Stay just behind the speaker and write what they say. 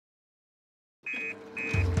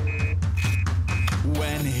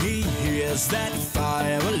there's that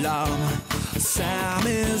fire alarm. Sam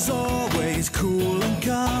is always cool and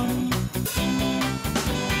calm.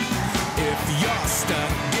 If you're stuck,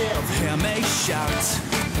 give him a shout.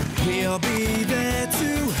 He'll be there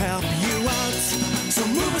to help you out. So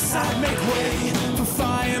move aside, make way for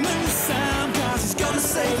Fireman Sam, 'cause he's gonna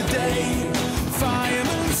save the day.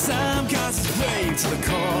 Fireman Sam, 'cause he's brave to the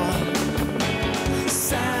core.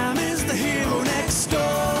 Sam is the hero next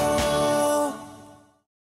door.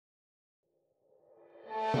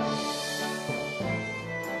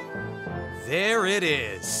 There it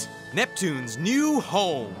is, Neptune's new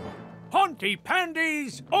home.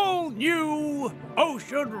 Pontypandy's all-new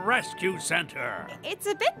Ocean Rescue Center. It's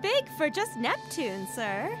a bit big for just Neptune,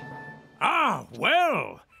 sir. Ah,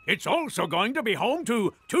 well, it's also going to be home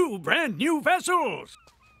to 2 brand new vessels,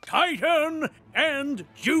 Titan and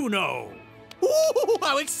Juno. Ooh,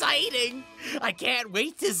 how exciting! I can't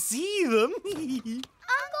wait to see them.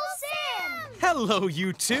 Uncle Sam! Hello,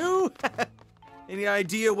 you two. Any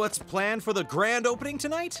idea what's planned for the grand opening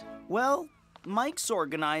tonight? Well, Mike's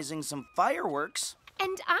organizing some fireworks.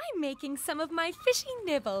 And I'm making some of my fishy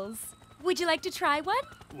nibbles. Would you like to try one?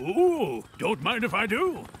 Ooh, don't mind if I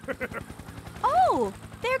do. Oh,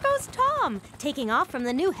 there goes Tom, taking off from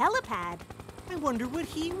the new helipad. I wonder what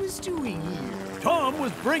he was doing here. Tom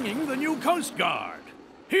was bringing the new coastguard.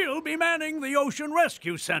 He'll be manning the Ocean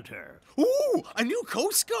Rescue Center. Ooh, a new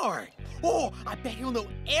coastguard. Oh, I bet he'll know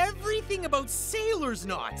everything about sailor's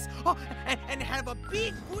knots. Oh, and have a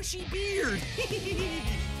big bushy beard.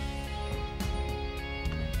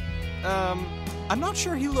 I'm not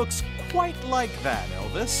sure he looks quite like that,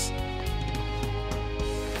 Elvis.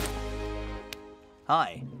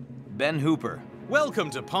 Hi, Ben Hooper.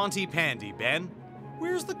 Welcome to Pontypandy, Ben.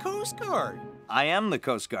 Where's the Coast Guard? I am the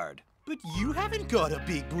Coast Guard. But you haven't got a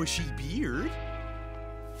big bushy beard.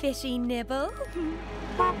 Fishy nibble?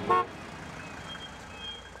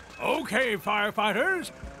 Okay,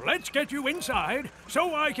 firefighters, let's get you inside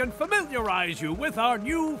so I can familiarize you with our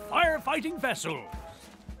new firefighting vessel.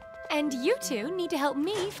 And you two need to help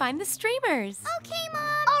me find the streamers. Okay,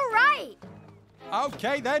 Mom. All right.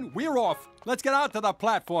 Okay, then, we're off. Let's get out to the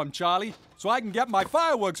platform, Charlie, so I can get my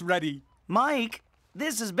fireworks ready. Mike,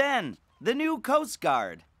 this is Ben, the new Coast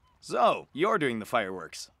Guard. So, you're doing the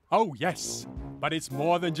fireworks. Oh, yes, but it's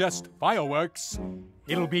more than just fireworks.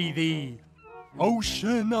 It'll be the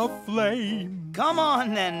Ocean of Flame. Come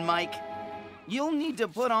on then, Mike. You'll need to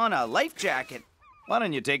put on a life jacket. Why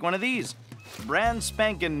don't you take one of these? Brand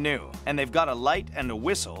spanking new, and they've got a light and a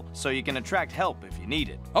whistle so you can attract help if you need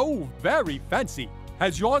it. Oh, very fancy.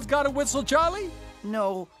 Has yours got a whistle, Charlie?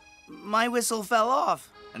 No, my whistle fell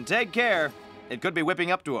off. And take care. It could be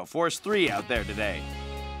whipping up to a Force 3 out there today.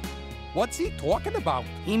 What's he talking about?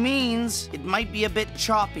 He means it might be a bit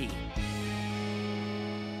choppy.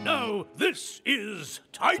 Now, this is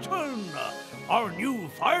Titan, our new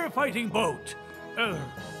firefighting boat.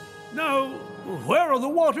 Now, where are the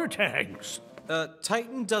water tanks?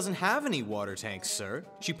 Titan doesn't have any water tanks, sir.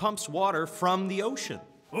 She pumps water from the ocean.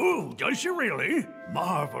 Oh, does she really?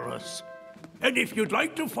 Marvelous. And if you'd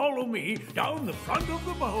like to follow me down the front of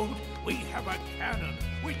the boat, we have a cannon,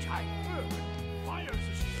 which I heard fires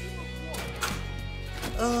a stream of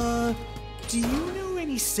water. Do you know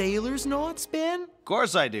any sailor's knots, Ben? Of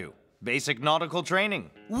course I do. Basic nautical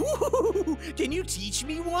training. Ooh, can you teach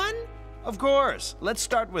me one? Of course. Let's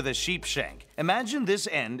start with a sheep shank. Imagine this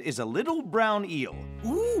end is a little brown eel.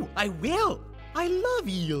 Ooh, I will. I love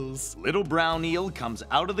eels. Little brown eel comes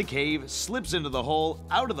out of the cave, slips into the hole,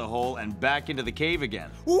 out of the hole, and back into the cave again.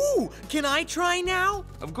 Ooh, can I try now?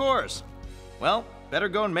 Of course. Well, better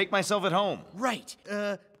go and make myself at home. Right.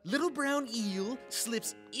 Little brown eel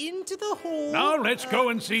slips into the hole. Now let's go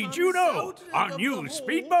and see Juno, our new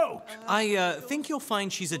speedboat. I think you'll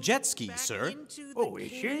find she's a jet ski, sir. Oh, is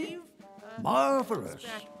she? Marvelous.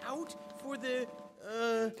 Back out for the,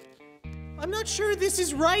 I'm not sure this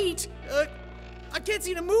is right. I can't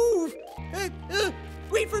seem to move.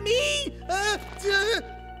 Wait for me.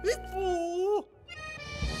 Oh.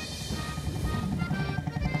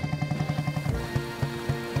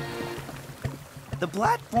 The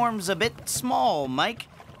platform's a bit small, Mike.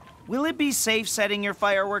 Will it be safe setting your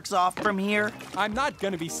fireworks off from here? I'm not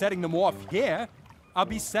going to be setting them off here. I'll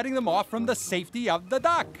be setting them off from the safety of the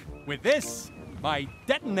dock. With this, my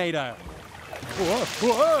detonator. Whoa,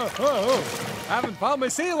 whoa, whoa. Haven't found my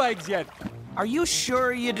sea legs yet. Are you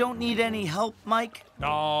sure you don't need any help, Mike?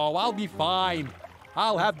 No, I'll be fine.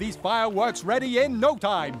 I'll have these fireworks ready in no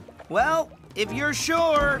time. Well, if you're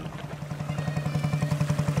sure.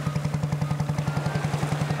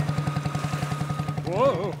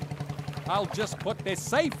 Whoa. I'll just put this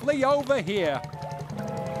safely over here.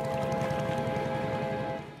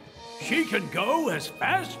 she can go as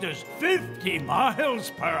fast as 50 miles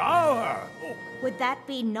per hour. Would that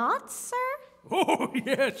be knots, sir? Oh,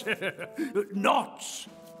 yes, knots.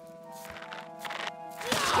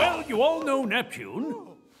 Well, you all know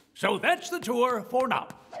Neptune, so that's the tour for now.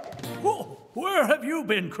 Oh, where have you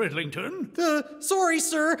been, Cridlington? Sorry,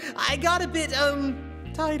 sir. I got a bit,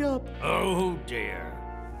 tied up. Oh, dear.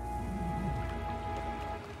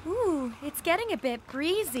 Ooh, it's getting a bit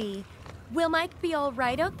breezy. Will Mike be all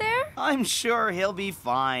right out there? I'm sure he'll be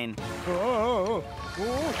fine. Whoa!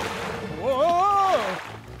 Whoa! Whoa!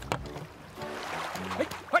 Hey,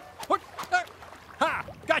 what? Ha!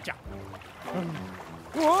 Gotcha!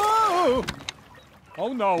 Whoa!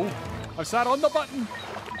 Oh no! I sat on the button.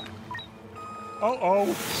 Uh-oh!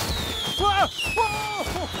 Whoa!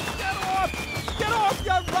 Whoa! Get off! Get off,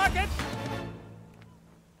 you rocket!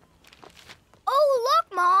 Oh,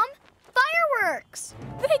 look, Mom! Fireworks!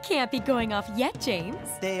 They can't be going off yet, James.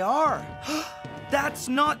 They are. That's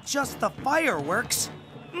not just the fireworks.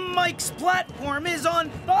 Mike's platform is on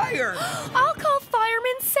fire. I'll call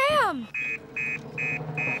Fireman Sam.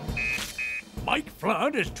 Mike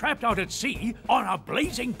Flood is trapped out at sea on a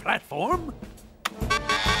blazing platform.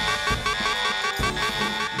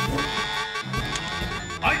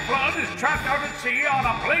 Mike Flood is trapped out at sea on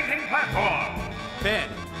a blazing platform. Ben,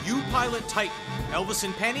 you pilot Titan. Elvis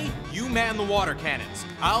and Penny, you man the water cannons.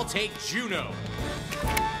 I'll take Juno.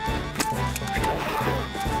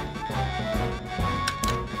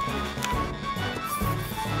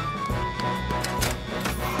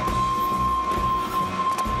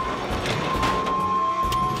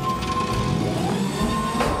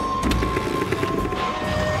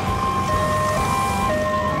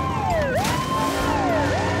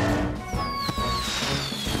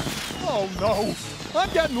 Oh no! I'm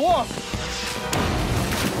getting off!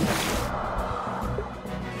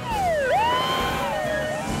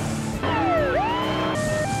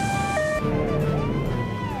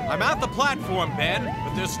 I'm at the platform, Ben,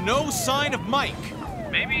 but there's no sign of Mike.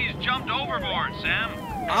 Maybe he's jumped overboard, Sam.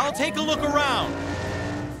 I'll take a look around.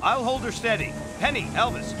 I'll hold her steady. Penny,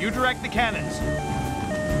 Elvis, you direct the cannons.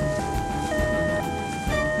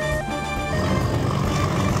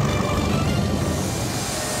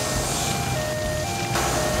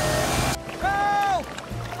 Help!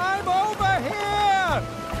 I'm over here!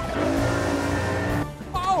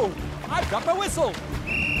 Oh! I've got my whistle!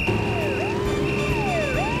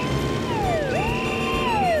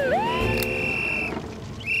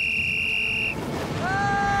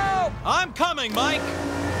 I'm coming, Mike!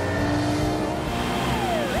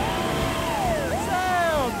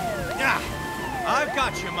 Sam! Yeah, I've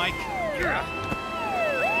got you, Mike. Yeah.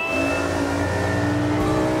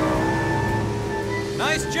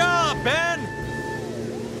 Nice job, Ben!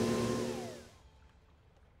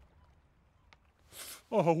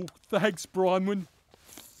 Oh, thanks, Bronwyn.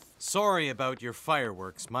 Sorry about your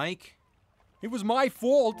fireworks, Mike. It was my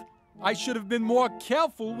fault. I should have been more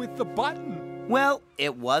careful with the button. Well,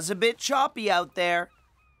 it was a bit choppy out there.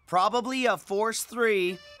 Probably a force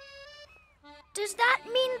 3. Does that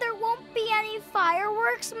mean there won't be any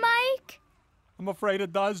fireworks, Mike? I'm afraid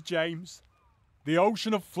it does, James. The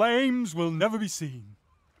ocean of flames will never be seen.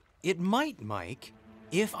 It might, Mike,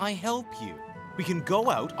 if I help you. We can go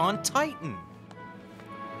out on Titan.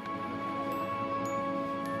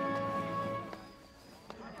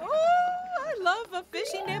 Love a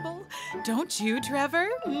fishy nibble. Don't you, Trevor?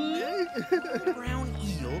 The brown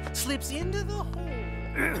eel slips into the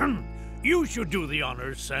hole. You should do the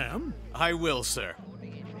honors, Sam. I will, sir.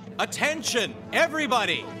 Attention,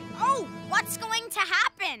 everybody! Oh, what's going to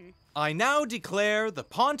happen? I now declare the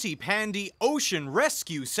Pontypandy Ocean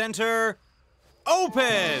Rescue Center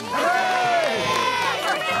open!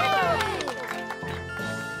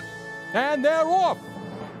 And they're off!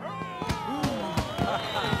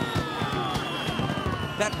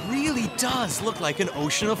 That really does look like an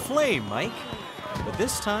ocean of flame, Mike. But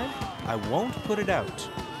this time, I won't put it out.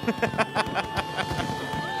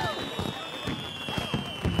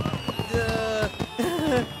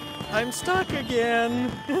 I'm stuck again.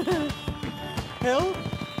 Help?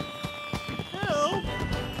 Help?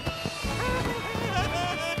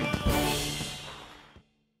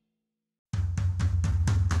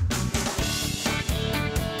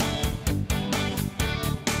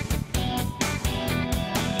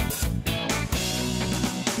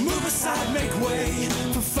 Move aside, make way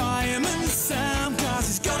for Fireman Sam, cause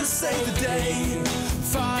he's gonna save the day.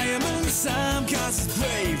 Fireman Sam, cause he's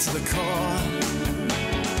brave to the core.